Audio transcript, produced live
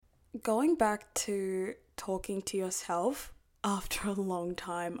going back to talking to yourself after a long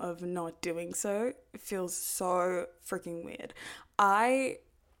time of not doing so feels so freaking weird. I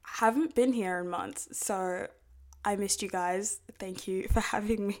haven't been here in months, so I missed you guys. Thank you for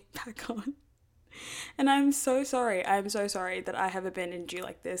having me back on. And I'm so sorry. I'm so sorry that I have abandoned you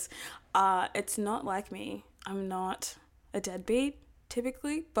like this. It's not like me. I'm not a deadbeat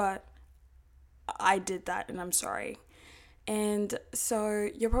typically, but I did that and I'm sorry. And so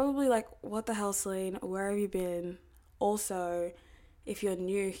you're probably like, what the hell, Celine? Where have you been? Also, if you're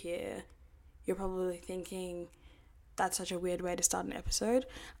new here, you're probably thinking, that's such a weird way to start an episode.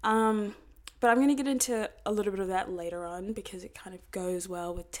 But I'm going to get into a little bit of that later on because it kind of goes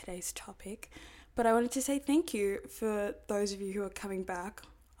well with today's topic. But I wanted to say thank you for those of you who are coming back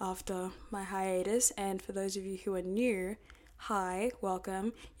after my hiatus, and for those of you who are new, hi,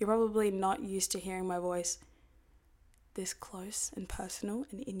 welcome. You're probably not used to hearing my voice this close and personal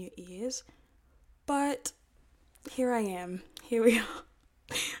and in your ears, but here I am. Here we are.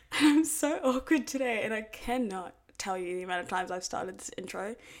 I'm so awkward today, and I cannot tell you the amount of times I've started this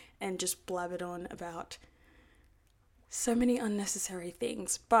intro and just blabbered on about so many unnecessary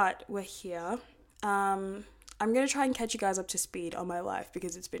things, but we're here. I'm going to try and catch you guys up to speed on my life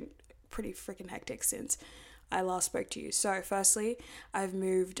because it's been pretty freaking hectic since I last spoke to you. So firstly, I've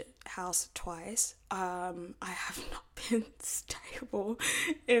moved house twice. I have not been stable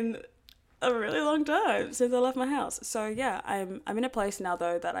in a really long time since I left my house. So yeah, I'm in a place now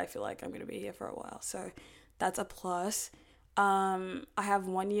though that I feel like I'm going to be here for a while. So that's a plus. I have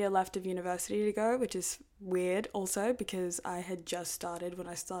 1 year left of university to go, which is weird also because I had just started when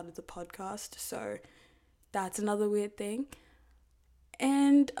I started the podcast. So that's another weird thing.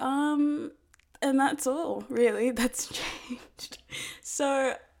 And that's all, really, that's changed.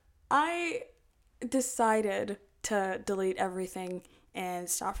 So I decided to delete everything and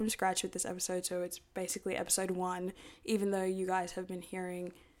start from scratch with this episode. So it's basically episode 1, even though you guys have been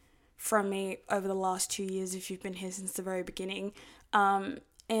hearing from me over the last 2 years if you've been here since the very beginning.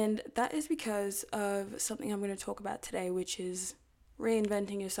 And that is because of something I'm going to talk about today, which is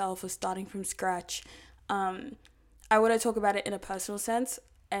reinventing yourself or starting from scratch. I want to talk about it in a personal sense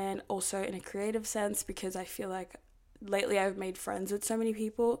and also in a creative sense because I feel like lately I've made friends with so many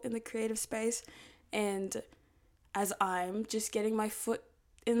people in the creative space, and as I'm just getting my foot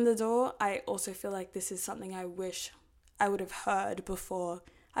in the door, I also feel like this is something I wish I would have heard before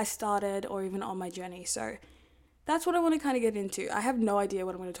I started or even on my journey. So that's what I want to kind of get into. I have no idea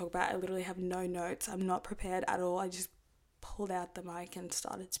what I'm going to talk about. I literally have no notes. I'm not prepared at all. I just pulled out the mic and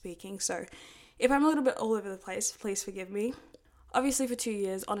started speaking. So if I'm a little bit all over the place, please forgive me. Obviously for 2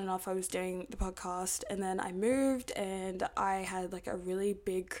 years on and off I was doing the podcast, and then I moved and I had like a really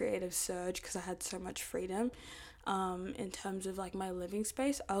big creative surge because I had so much freedom in terms of like my living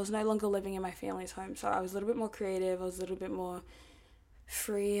space. I was no longer living in my family's home, so I was a little bit more creative. I was a little bit more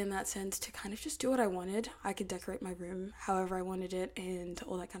free in that sense to kind of just do what I wanted. I could decorate my room however I wanted it and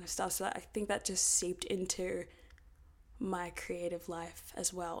all that kind of stuff. So I think that just seeped into my creative life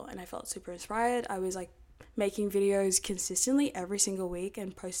as well, and I felt super inspired. I was like making videos consistently every single week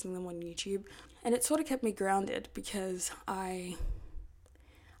and posting them on YouTube, and it sort of kept me grounded because I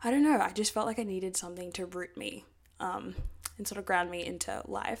don't know, I just felt like I needed something to root me and sort of ground me into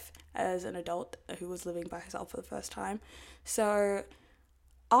life as an adult who was living by herself for the first time. So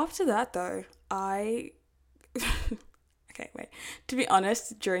after that though, okay, wait. To be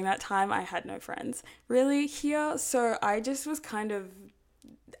honest, during that time, I had no friends really here. So I just was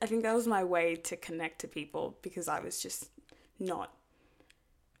I think that was my way to connect to people because I was just not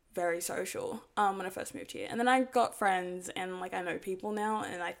very social when I first moved here. And then I got friends and like I know people now.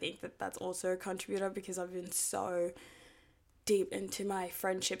 And I think that that's also a contributor because I've been so deep into my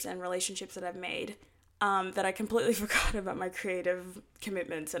friendships and relationships that I've made that I completely forgot about my creative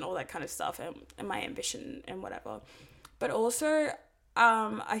commitments and all that kind of stuff and my ambition and whatever. But also,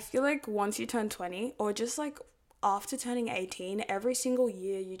 I feel like once you turn 20 or just like after turning 18, every single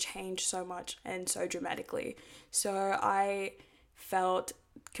year you change so much and so dramatically. So I felt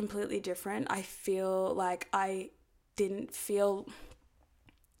completely different. I feel like I didn't feel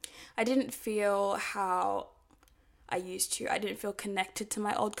how I used to. I didn't feel connected to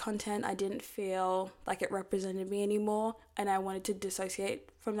my old content. I didn't feel like it represented me anymore, and I wanted to dissociate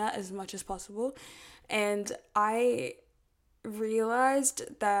from that as much as possible. And I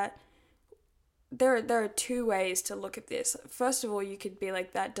realized that there are two ways to look at this. First of all, you could be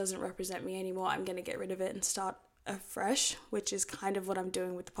like, that doesn't represent me anymore. I'm going to get rid of it and start afresh, which is kind of what I'm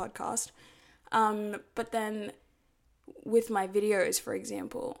doing with the podcast. But then with my videos, for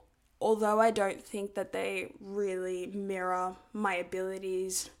example, although I don't think that they really mirror my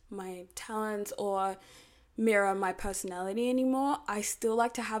abilities, my talents, or mirror my personality anymore, I still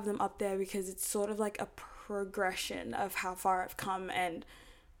like to have them up there because it's sort of like a progression of how far I've come, and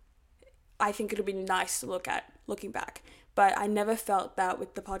I think it'll be nice to look at looking back. But I never felt that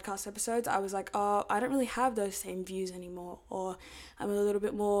with the podcast episodes. I was like, oh, I don't really have those same views anymore, or I'm a little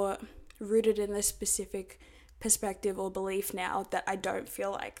bit more rooted in this specific perspective or belief now that I don't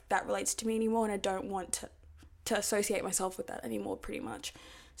feel like that relates to me anymore, and I don't want to associate myself with that anymore, pretty much.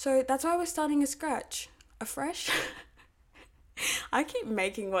 So that's why we're starting afresh. I keep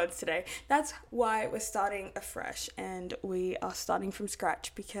making words today. That's why we're starting afresh, and we are starting from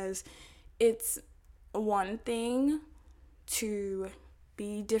scratch, because it's one thing to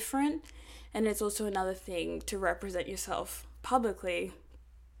be different, and it's also another thing to represent yourself publicly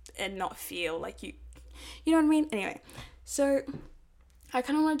and not feel like you know what I mean? Anyway, so I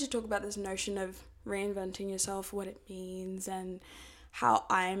kind of wanted to talk about this notion of reinventing yourself, what it means, and how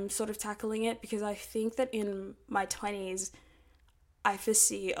I'm sort of tackling it, because I think that in my 20s, I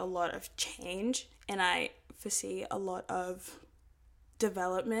foresee a lot of change and I foresee a lot of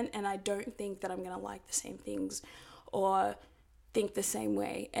development, and I don't think that I'm going to like the same things or think the same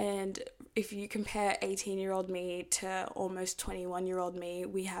way. And if you compare 18-year-old me to almost 21-year-old me,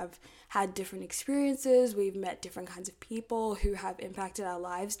 we have had different experiences, we've met different kinds of people who have impacted our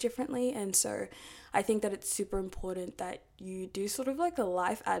lives differently, and so I think that it's super important that you do sort of like a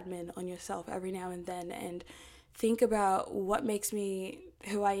life admin on yourself every now and then, and think about what makes me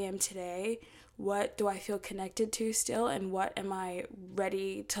who I am today, what do I feel connected to still, and what am I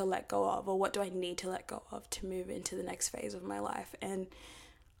ready to let go of, or what do I need to let go of to move into the next phase of my life. And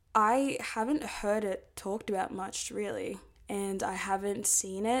I haven't heard it talked about much, really, and I haven't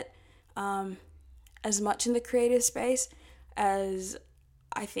seen it as much in the creative space as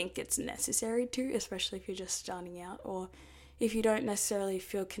I think it's necessary to, especially if you're just starting out, or if you don't necessarily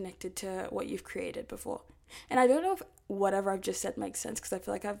feel connected to what you've created before. And I don't know if whatever I've just said makes sense, because I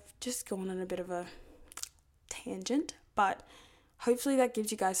feel like I've just gone on a bit of a tangent, but hopefully that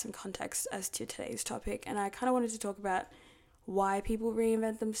gives you guys some context as to today's topic. And I kind of wanted to talk about why people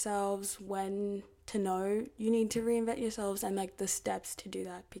reinvent themselves, when to know you need to reinvent yourselves, and like the steps to do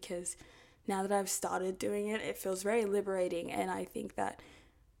that, because now that I've started doing it, it feels very liberating, and I think that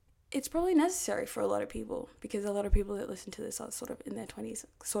it's probably necessary for a lot of people, because a lot of people that listen to this are sort of in their 20s,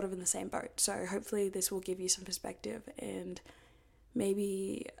 sort of in the same boat. So hopefully this will give you some perspective and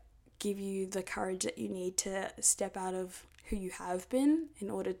maybe give you the courage that you need to step out of who you have been in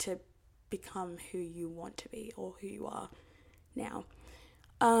order to become who you want to be, or who you are now.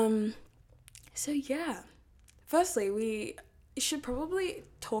 So yeah, firstly, we should probably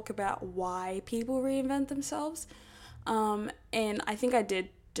talk about why people reinvent themselves. And I think I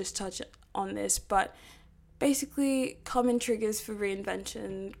did just touch on this, but basically common triggers for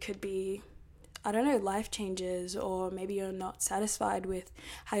reinvention could be, I don't know, life changes, or maybe you're not satisfied with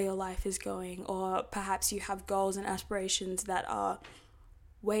how your life is going, or perhaps you have goals and aspirations that are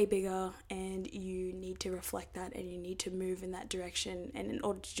way bigger and you need to reflect that and you need to move in that direction, and in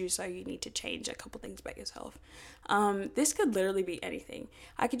order to do so you need to change a couple things about yourself. This could literally be anything.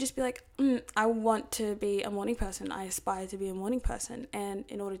 I could just be like, I want to be a morning person, I aspire to be a morning person, and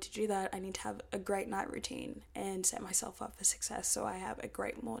in order to do that I need to have a great night routine and set myself up for success so I have a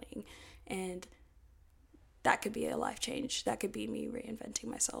great morning. And that could be a life change. That could be me reinventing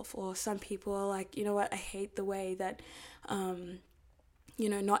myself. Or some people are like, you know what, I hate the way that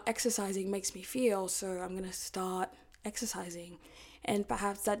not exercising makes me feel, so I'm going to start exercising. And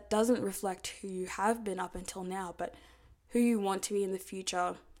perhaps that doesn't reflect who you have been up until now, but who you want to be in the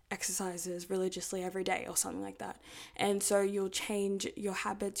future exercises religiously every day or something like that. And so you'll change your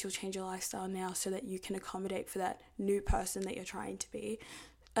habits, you'll change your lifestyle now so that you can accommodate for that new person that you're trying to be.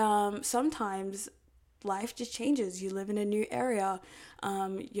 Sometimes life just changes. You live in a new area,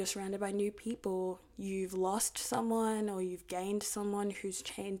 you're surrounded by new people, you've lost someone or you've gained someone who's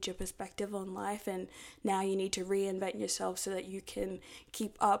changed your perspective on life, and now you need to reinvent yourself so that you can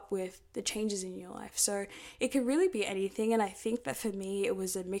keep up with the changes in your life. So it could really be anything, and I think that for me it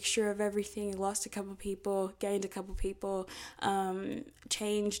was a mixture of everything. Lost a couple people, gained a couple people,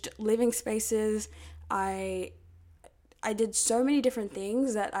 changed living spaces. I did so many different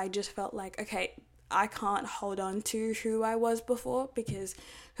things that I just felt like, okay, I can't hold on to who I was before, because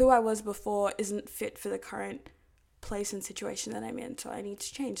who I was before isn't fit for the current place and situation that I'm in. So I need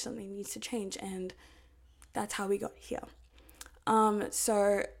to change. Something needs to change. And that's how we got here.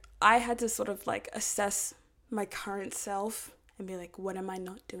 So I had to sort of like assess my current self and be like, what am I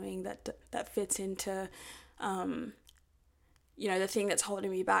not doing that fits into, the thing that's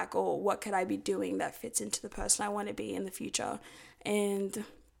holding me back, or what could I be doing that fits into the person I want to be in the future. And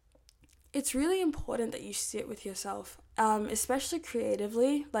it's really important that you sit with yourself, especially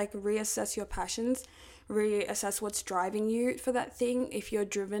creatively, like reassess your passions, reassess what's driving you for that thing. If you're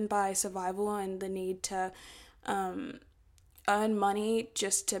driven by survival and the need to earn money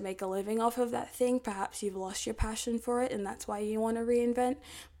just to make a living off of that thing, perhaps you've lost your passion for it and that's why you want to reinvent.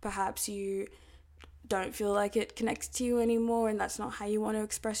 Perhaps you don't feel like it connects to you anymore and that's not how you want to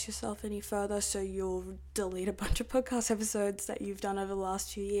express yourself any further, so you'll delete a bunch of podcast episodes that you've done over the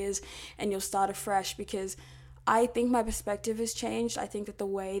last 2 years and you'll start afresh. Because I think my perspective has changed. I think that the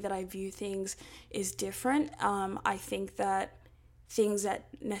way that I view things is different. I think that things that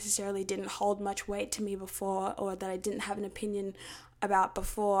necessarily didn't hold much weight to me before, or that I didn't have an opinion about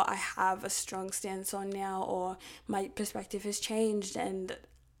before, I have a strong stance on now, or my perspective has changed and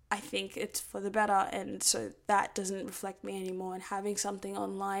I think it's for the better, and so that doesn't reflect me anymore. And having something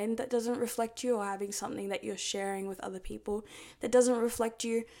online that doesn't reflect you, or having something that you're sharing with other people that doesn't reflect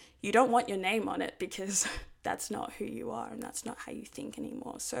you, you don't want your name on it, because that's not who you are and that's not how you think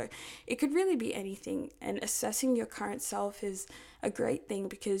anymore. So it could really be anything, and assessing your current self is a great thing,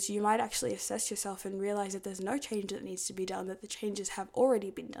 because you might actually assess yourself and realize that there's no change that needs to be done, that the changes have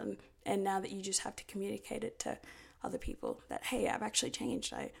already been done, and now that you just have to communicate it to other people that, hey, I've actually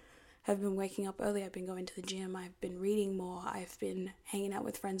changed. I have been waking up early, I've been going to the gym, I've been reading more, I've been hanging out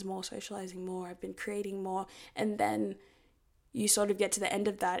with friends more, socializing more, I've been creating more. And then you sort of get to the end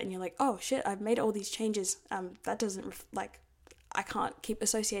of that and you're like, oh shit, I've made all these changes. That doesn't I can't keep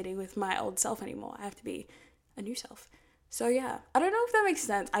associating with my old self anymore. I have to be a new self. So yeah, I don't know if that makes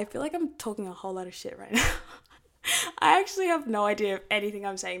sense. I feel like I'm talking a whole lot of shit right now. I actually have no idea if anything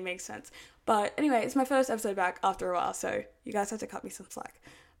I'm saying makes sense. But anyway, it's my first episode back after a while, so you guys have to cut me some slack.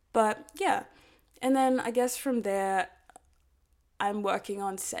 But yeah, and then I guess from there, I'm working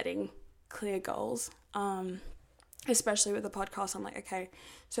on setting clear goals, especially with the podcast. I'm like, okay,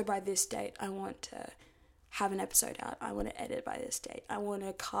 so by this date, I want to have an episode out. I want to edit by this date. I want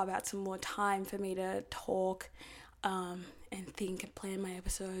to carve out some more time for me to talk and think and plan my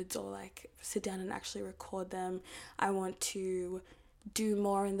episodes, or like sit down and actually record them. I want to do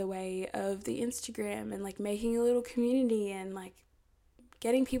more in the way of the Instagram and like making a little community and like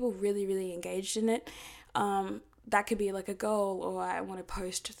getting people really, really engaged in it. That could be like a goal, or I want to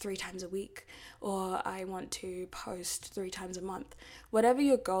post 3 times a week, or I want to post 3 times a month. Whatever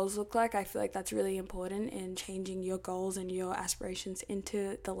your goals look like, I feel like that's really important in changing your goals and your aspirations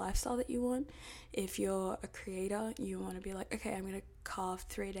into the lifestyle that you want. If you're a creator, you want to be like, okay, I'm going to carve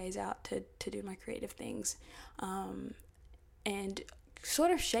 3 days out to do my creative things, and sort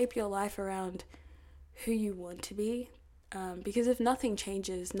of shape your life around who you want to be. Because if nothing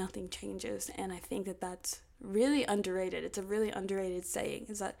changes, nothing changes. And I think that that's really underrated. It's a really underrated saying,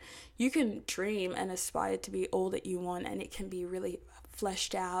 is that you can dream and aspire to be all that you want, and it can be really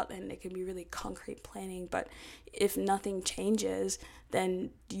fleshed out and it can be really concrete planning. But if nothing changes, then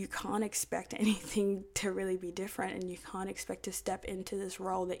you can't expect anything to really be different, and you can't expect to step into this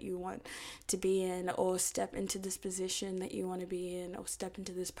role that you want to be in, or step into this position that you want to be in, or step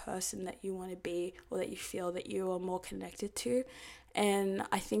into this person that you want to be, or that you feel that you are more connected to. And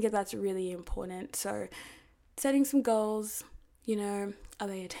I think that that's really important. So setting some goals, are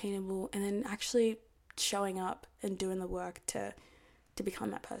they attainable? And then actually showing up and doing the work to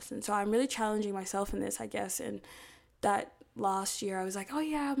become that person. So I'm really challenging myself in this, I guess. And that last year I was like, oh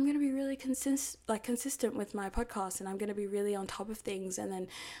yeah, I'm going to be really consistent with my podcast, and I'm going to be really on top of things. And then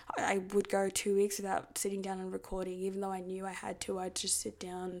I would go 2 weeks without sitting down and recording, even though I knew I had to. I'd just sit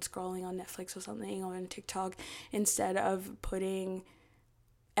down scrolling on Netflix or something, or on TikTok, instead of putting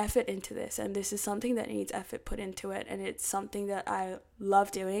effort into this. And this is something that needs effort put into it, and it's something that I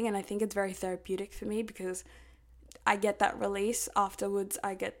love doing, and I think it's very therapeutic for me, because I get that release afterwards.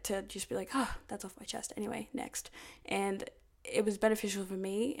 I get to just be like, that's off my chest. Anyway, next. And it was beneficial for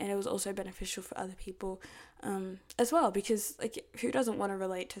me, and it was also beneficial for other people as well, because like, who doesn't want to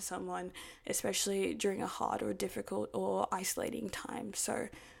relate to someone, especially during a hard or difficult or isolating time? So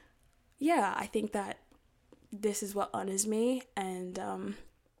yeah, I think that this is what honors me, and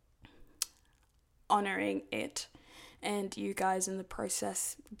honoring it and you guys in the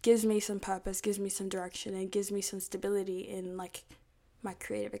process gives me some purpose, gives me some direction, and gives me some stability in like my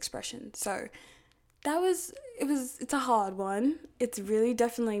creative expression. So it's a hard one. It's really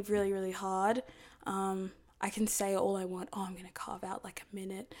definitely really, really hard. I can say all I want. I'm going to carve out like a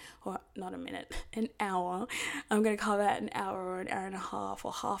minute, or not a minute, an hour. I'm going to carve out an hour or an hour and a half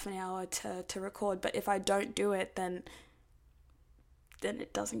or half an hour to record. But if I don't do it, then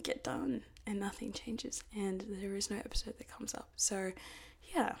it doesn't get done. and nothing changes, and there is no episode that comes up. So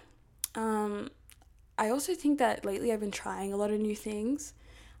yeah, I also think that lately I've been trying a lot of new things.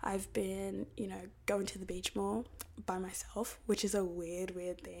 I've been, going to the beach more by myself, which is a weird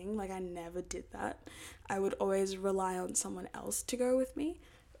thing. Like, I never did that. I would always rely on someone else to go with me.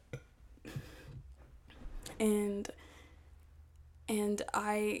 And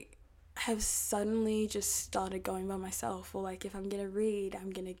I have suddenly just started going by myself. Or like, if I'm gonna read,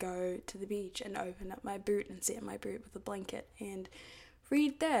 I'm gonna go to the beach and open up my boot and sit in my boot with a blanket and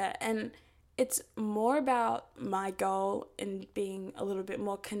read there. And it's more about my goal and being a little bit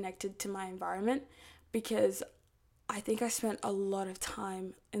more connected to my environment, because I think I spent a lot of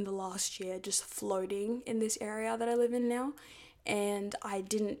time in the last year just floating in this area that I live in now, and I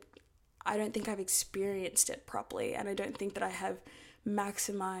don't think I've experienced it properly, and I don't think that I have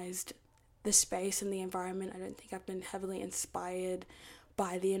maximized the space and the environment. I don't think I've been heavily inspired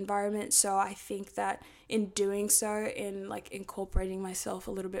by the environment. So I think that in doing so, in like incorporating myself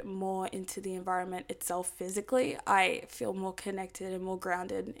a little bit more into the environment itself physically, I feel more connected and more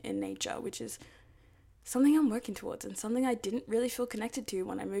grounded in nature, which is something I'm working towards and something I didn't really feel connected to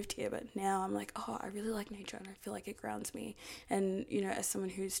when I moved here. But now I'm like, oh, I really like nature and I feel like it grounds me. And, as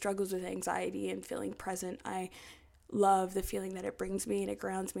someone who struggles with anxiety and feeling present, I love the feeling that it brings me and it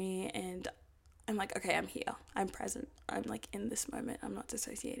grounds me, and I'm like, okay, I'm here, I'm present, I'm like in this moment, I'm not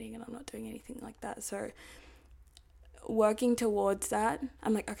dissociating and I'm not doing anything like that. So working towards that,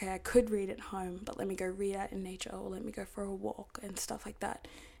 I'm like, okay, I could read at home, but let me go read out in nature, or let me go for a walk and stuff like that.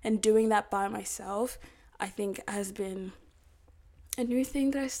 And doing that by myself, I think has been a new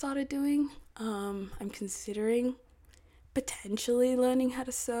thing that I started doing. I'm considering potentially learning how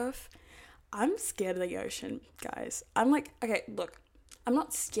to surf. I'm scared of the ocean, guys. I'm like, okay, look, I'm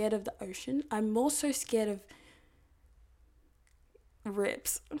not scared of the ocean. I'm more so scared of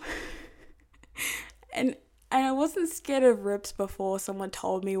rips. and I wasn't scared of rips before someone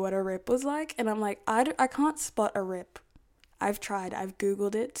told me what a rip was like. And I'm like, I can't spot a rip. I've tried. I've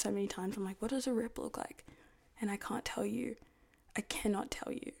Googled it so many times. I'm like, what does a rip look like? And I can't tell you. I cannot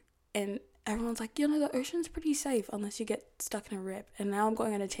tell you. And everyone's like, the ocean's pretty safe unless you get stuck in a rip. And now I'm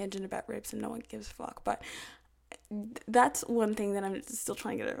going on a tangent about rips and no one gives a fuck. But that's one thing that I'm still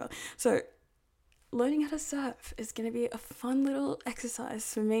trying to get over. So learning how to surf is going to be a fun little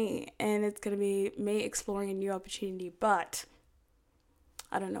exercise for me, and it's going to be me exploring a new opportunity, but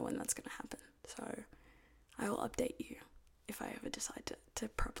I don't know when that's going to happen. So I will update you if I ever decide to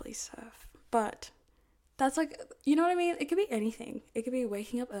properly surf. But that's like, you know what I mean? It could be anything. It could be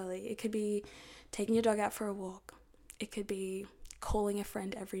waking up early. It could be taking your dog out for a walk. It could be calling a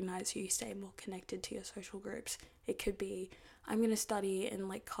friend every night so you stay more connected to your social groups. It could be, I'm going to study and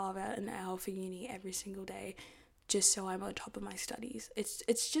like carve out an hour for uni every single day just so I'm on top of my studies.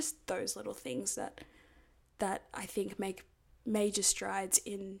 It's just those little things that I think make major strides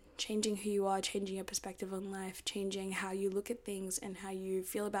in changing who you are, changing your perspective on life, changing how you look at things and how you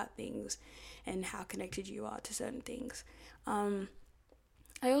feel about things and how connected you are to certain things. I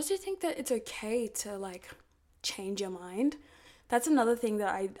also think that it's okay to like change your mind. That's another thing that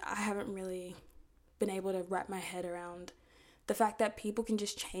I haven't really been able to wrap my head around. The fact that people can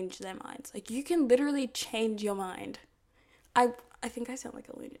just change their minds. Like, you can literally change your mind. I think I sound like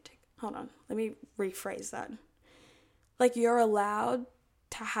a lunatic. Hold on. Let me rephrase that. Like, you're allowed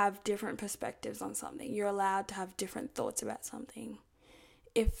to have different perspectives on something. You're allowed to have different thoughts about something.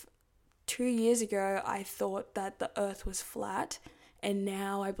 If 2 years ago I thought that the earth was flat, and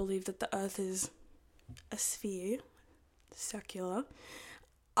now I believe that the earth is a sphere, circular,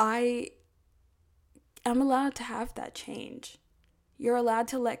 I am allowed to have that change. You're allowed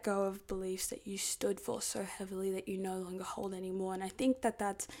to let go of beliefs that you stood for so heavily that you no longer hold anymore. And I think that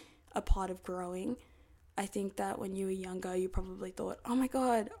that's a part of growing. I think that when you were younger, you probably thought, oh my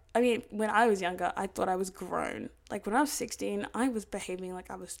God. I mean, when I was younger, I thought I was grown. Like, when I was 16, I was behaving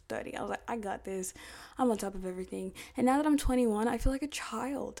like I was 30. I was like, I got this. I'm on top of everything. And now that I'm 21, I feel like a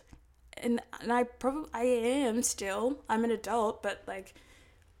child. And I am still. I'm an adult, but like,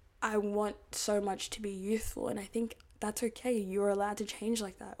 I want so much to be youthful. And I think that's okay. You're allowed to change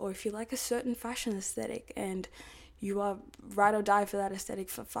like that. Or if you like a certain fashion aesthetic and you are ride or die for that aesthetic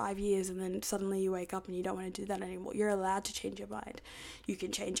for 5 years, and then suddenly you wake up and you don't want to do that anymore. You're allowed to change your mind. You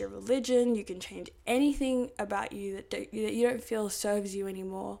can change your religion. You can change anything about you that you don't feel serves you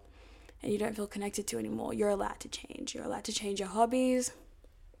anymore and you don't feel connected to anymore. You're allowed to change. You're allowed to change your hobbies.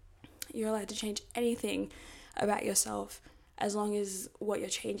 You're allowed to change anything about yourself as long as what you're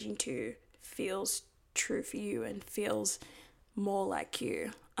changing to feels true for you and feels more like you.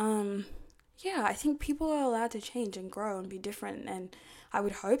 yeah, I think people are allowed to change and grow and be different. And I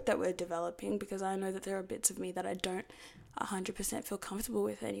would hope that we're developing, because I know that there are bits of me that I don't 100% feel comfortable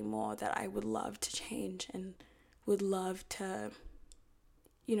with anymore, that I would love to change and would love to,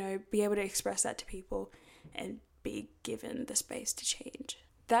 be able to express that to people and be given the space to change.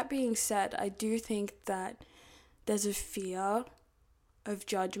 That being said, I do think that there's a fear of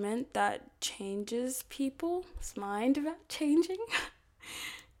judgment that changes people's mind about changing.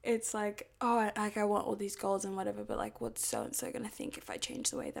 It's like, oh, I want all these goals and whatever, but like, what's so-and-so gonna think if I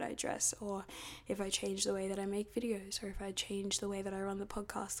change the way that I dress, or if I change the way that I make videos, or if I change the way that I run the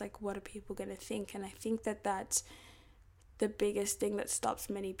podcast? Like, what are people gonna think? And I think that that's the biggest thing that stops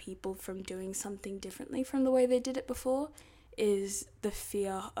many people from doing something differently from the way they did it before, is the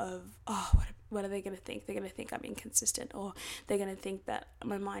fear of, oh, what are they going to think? They're going to think I'm inconsistent, or they're going to think that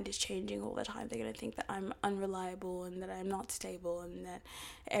my mind is changing all the time. They're going to think that I'm unreliable and that I'm not stable and that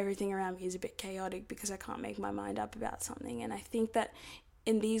everything around me is a bit chaotic because I can't make my mind up about something. And I think that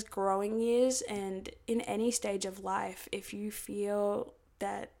in these growing years and in any stage of life, if you feel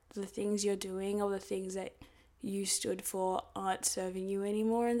that the things you're doing or the things that you stood for aren't serving you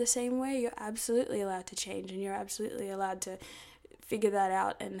anymore in the same way, you're absolutely allowed to change, and you're absolutely allowed to figure that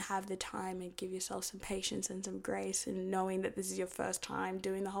out and have the time and give yourself some patience and some grace, and knowing that this is your first time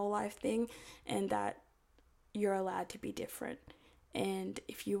doing the whole life thing and that you're allowed to be different. And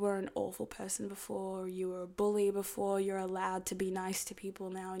if you were an awful person before, or you were a bully before, you're allowed to be nice to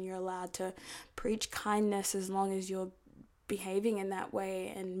people now, and you're allowed to preach kindness as long as you're behaving in that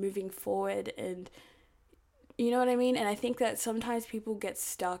way and moving forward. And you know what I mean? And I think that sometimes people get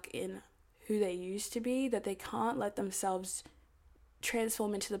stuck in who they used to be, that they can't let themselves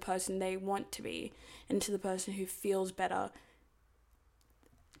transform into the person they want to be, into the person who feels better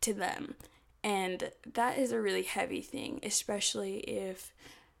to them. And that is a really heavy thing, especially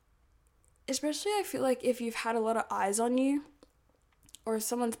I feel like if you've had a lot of eyes on you, or if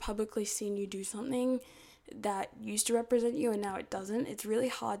someone's publicly seen you do something that used to represent you and now it doesn't, it's really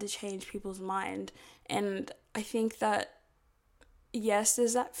hard to change people's mind. And I think that, yes,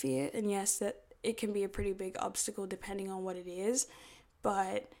 there's that fear, and yes, that it can be a pretty big obstacle depending on what it is,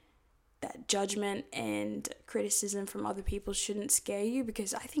 but that judgment and criticism from other people shouldn't scare you,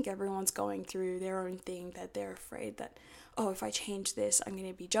 because I think everyone's going through their own thing, that they're afraid that, oh, if I change this, I'm going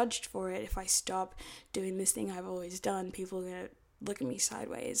to be judged for it. If I stop doing this thing I've always done, people are going to look at me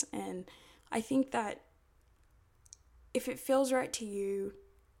sideways. And I think that if it feels right to you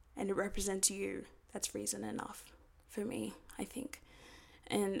and it represents you, that's reason enough for me, I think.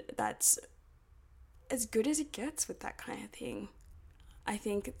 And that's as good as it gets with that kind of thing. I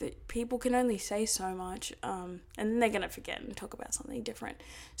think that people can only say so much, and then they're going to forget and talk about something different.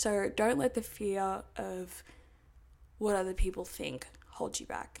 So don't let the fear of what other people think hold you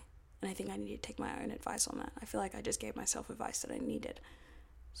back. And I think I need to take my own advice on that. I feel like I just gave myself advice that I needed.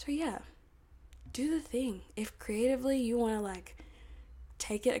 So yeah, do the thing. If creatively you want to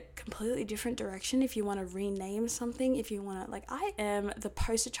take it a completely different direction, if you want to rename something, if you want to, I am the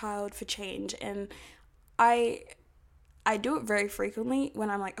poster child for change, and I do it very frequently when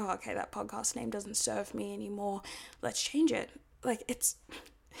I'm like, oh, okay, that podcast name doesn't serve me anymore, let's change it. It's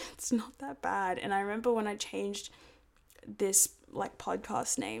not that bad. And I remember when I changed this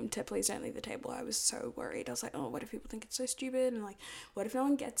podcast name to Please Don't Leave the Table, I was so worried. I was like, oh, what if people think it's so stupid, and what if no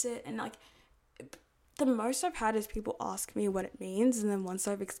one gets it? And the most I've had is people ask me what it means, and then once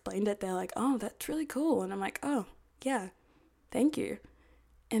I've explained it, they're like, oh, that's really cool. And I'm like, oh, yeah, thank you.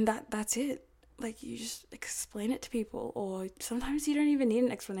 And that's it. You just explain it to people, or sometimes you don't even need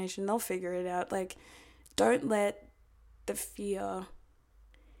an explanation. They'll figure it out. Don't let the fear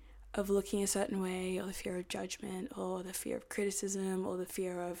of looking a certain way, or the fear of judgment, or the fear of criticism, or the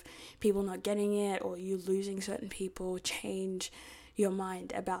fear of people not getting it, or you losing certain people change your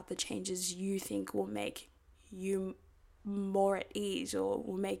mind about the changes you think will make you more at ease, or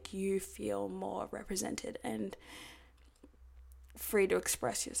will make you feel more represented and free to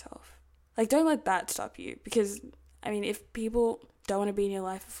express yourself. Don't let that stop you, because if people don't want to be in your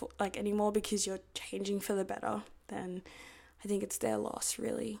life anymore because you're changing for the better, then I think it's their loss,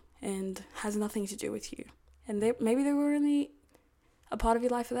 really, and has nothing to do with you. And maybe they were only a part of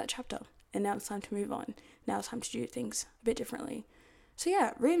your life for that chapter, and now it's time to move on. Now it's time to do things a bit differently. So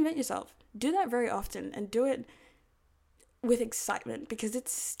yeah, reinvent yourself. Do that very often, and do it with excitement, because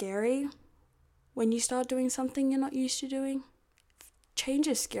it's scary when you start doing something you're not used to doing. Change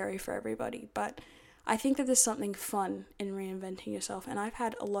is scary for everybody, but I think that there's something fun in reinventing yourself, and I've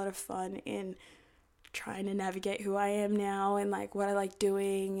had a lot of fun in trying to navigate who I am now, and what I like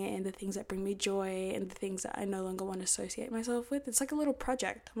doing, and the things that bring me joy, and the things that I no longer want to associate myself with. It's like a little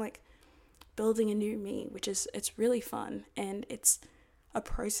project. I'm building a new me, it's really fun, and it's a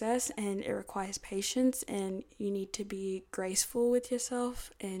process, and it requires patience, and you need to be graceful with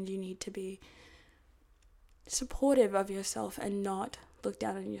yourself, and you need to be supportive of yourself and not look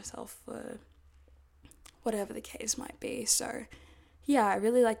down on yourself for whatever the case might be. So yeah, I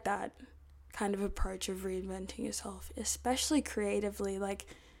really like that kind of approach of reinventing yourself, especially creatively. Like,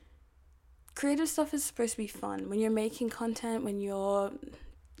 creative stuff is supposed to be fun. When you're making content, when you're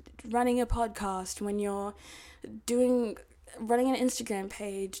running a podcast, when you're running an Instagram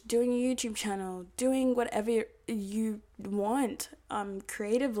page, doing a YouTube channel, doing whatever you want,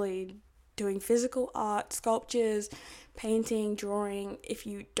 creatively, doing physical art, sculptures, painting, drawing. If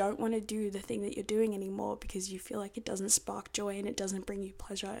you don't want to do the thing that you're doing anymore because you feel like it doesn't spark joy and it doesn't bring you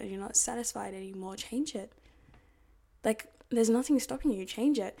pleasure and you're not satisfied anymore, change it. Like, there's nothing stopping you,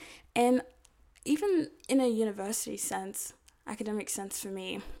 change it. And even in a university sense, academic sense for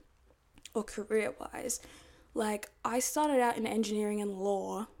me, or career-wise, like, I started out in engineering and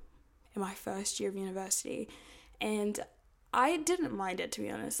law in my first year of university, and I didn't mind it, to be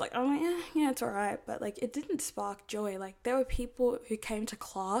honest. Like, I'm like, yeah, it's alright, but, like, it didn't spark joy. Like, there were people who came to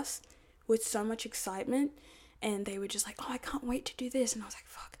class with so much excitement, and they were just like, oh, I can't wait to do this, and I was like,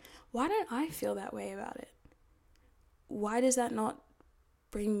 fuck, why don't I feel that way about it? Why does that not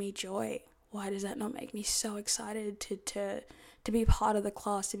bring me joy? Why does that not make me so excited to be part of the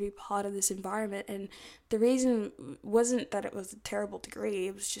class, to be part of this environment? And the reason wasn't that it was a terrible degree,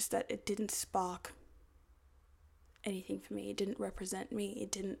 it was just that it didn't spark anything for me. It didn't represent me.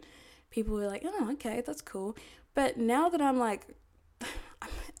 People were like, oh, okay, that's cool. But now that I'm like,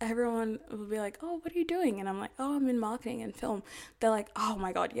 everyone will be like, oh, what are you doing? And I'm like, oh, I'm in marketing and film. They're like, oh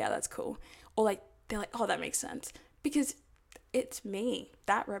my God, yeah, that's cool. Or like, they're like, oh, that makes sense. Because it's me.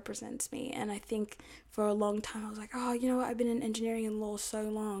 That represents me. And I think for a long time I was like, oh, you know what? I've been in engineering and law so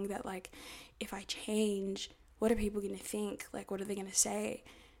long that, like, if I change, what are people going to think? Like, what are they going to say?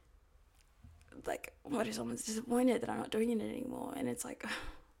 Like, what if someone's disappointed that I'm not doing it anymore? And it's like,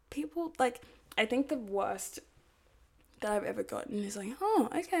 people, like, I think the worst that I've ever gotten is like, oh,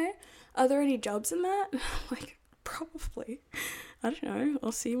 okay, are there any jobs in that? And I'm like, probably. I don't know.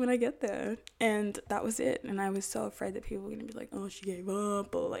 I'll see when I get there. And that was it. And I was so afraid that people were going to be like, oh, she gave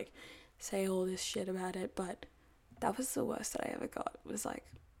up, or like say all this shit about it. But that was the worst that I ever got. It was like,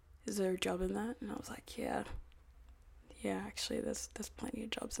 is there a job in that? And I was like, yeah, actually there's plenty of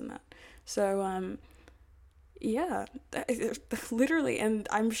jobs in that. So, yeah, literally. And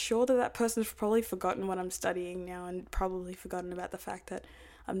I'm sure that person's probably forgotten what I'm studying now, and probably forgotten about the fact that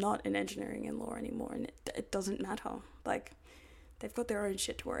I'm not in engineering and law anymore, and it doesn't matter. Like, they've got their own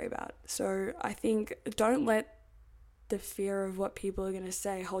shit to worry about. So I think, don't let the fear of what people are going to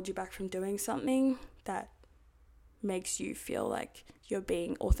say hold you back from doing something that makes you feel like you're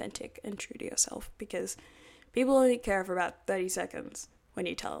being authentic and true to yourself, because people only care for about 30 seconds when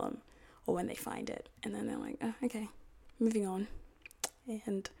you tell them or when they find it, and then they're like, oh, okay, moving on.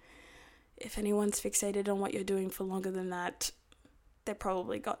 And if anyone's fixated on what you're doing for longer than that, they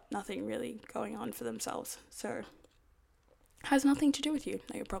probably got nothing really going on for themselves. So it has nothing to do with you,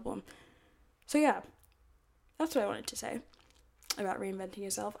 not your problem. So yeah, that's what I wanted to say about reinventing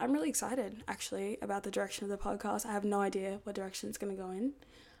yourself. I'm really excited, actually, about the direction of the podcast. I have no idea what direction it's going to go in.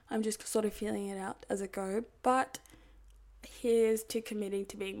 I'm just sort of feeling it out as it goes. But here's to committing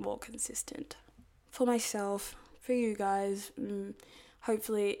to being more consistent. For myself, for you guys,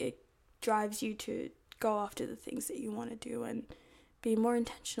 hopefully it drives you to go after the things that you want to do and be more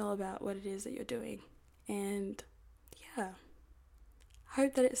intentional about what it is that you're doing. And yeah, I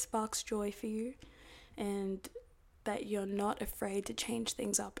hope that it sparks joy for you, and that you're not afraid to change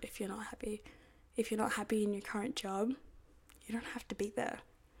things up if you're not happy. If you're not happy in your current job, you don't have to be there.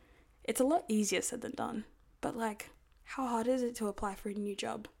 It's a lot easier said than done, but like, how hard is it to apply for a new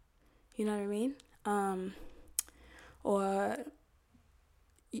job? You know what I mean? Or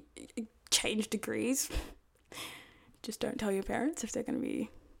change degrees. Just don't tell your parents if they're going to be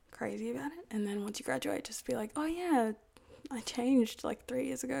crazy about it. And then once you graduate, just be like, oh yeah, I changed like 3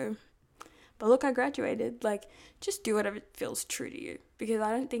 years ago. But look, I graduated. Like, just do whatever feels true to you, because I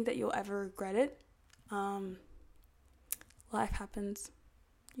don't think that you'll ever regret it. Life happens.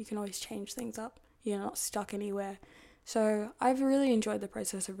 You can always change things up. You're not stuck anywhere. So I've really enjoyed the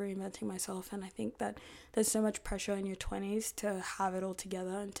process of reinventing myself, and I think that there's so much pressure in your 20s to have it all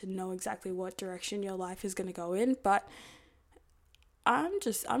together and to know exactly what direction your life is going to go in. But I'm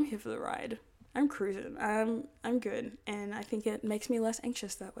here for the ride. I'm cruising. I'm good, and I think it makes me less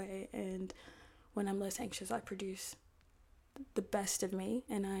anxious that way. And when I'm less anxious, I produce the best of me,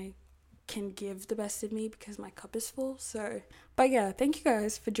 and I can give the best of me because my cup is full. So, but yeah, thank you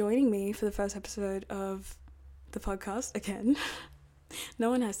guys for joining me for the first episode of the podcast again. No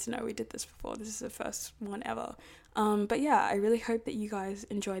one has to know we did this before. This is the first one ever. But yeah, I really hope that you guys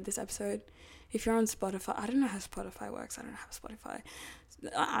enjoyed this episode. If you're on Spotify, I don't know how Spotify works. I don't have Spotify.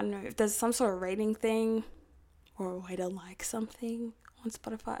 I don't know if there's some sort of rating thing or a way to like something on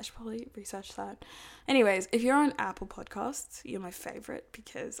Spotify. I should probably research that. Anyways, if you're on Apple Podcasts, you're my favorite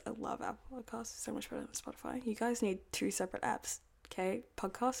because I love Apple Podcasts. It's so much better than Spotify. You guys need 2 separate apps. Okay,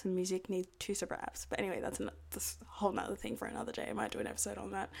 podcasts and music need 2 separate apps. But anyway, that's a whole nother thing for another day. I might do an episode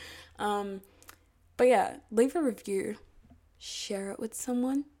on that. But yeah, leave a review. Share it with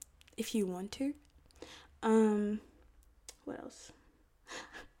someone if you want to. What else? I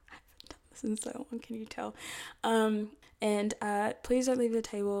haven't done this in so long, can you tell? And please don't leave the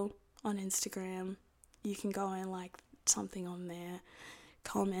table on Instagram. You can go and like something on there.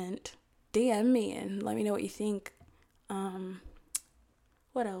 Comment. DM me and let me know what you think.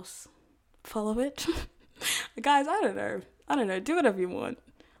 What else? Follow it? Guys, I don't know. Do whatever you want.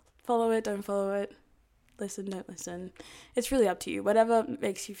 Follow it, don't follow it. Listen, don't listen. It's really up to you. Whatever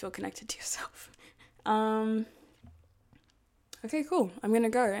makes you feel connected to yourself. Okay, cool. I'm gonna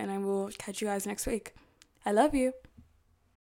go and I will catch you guys next week. I love you.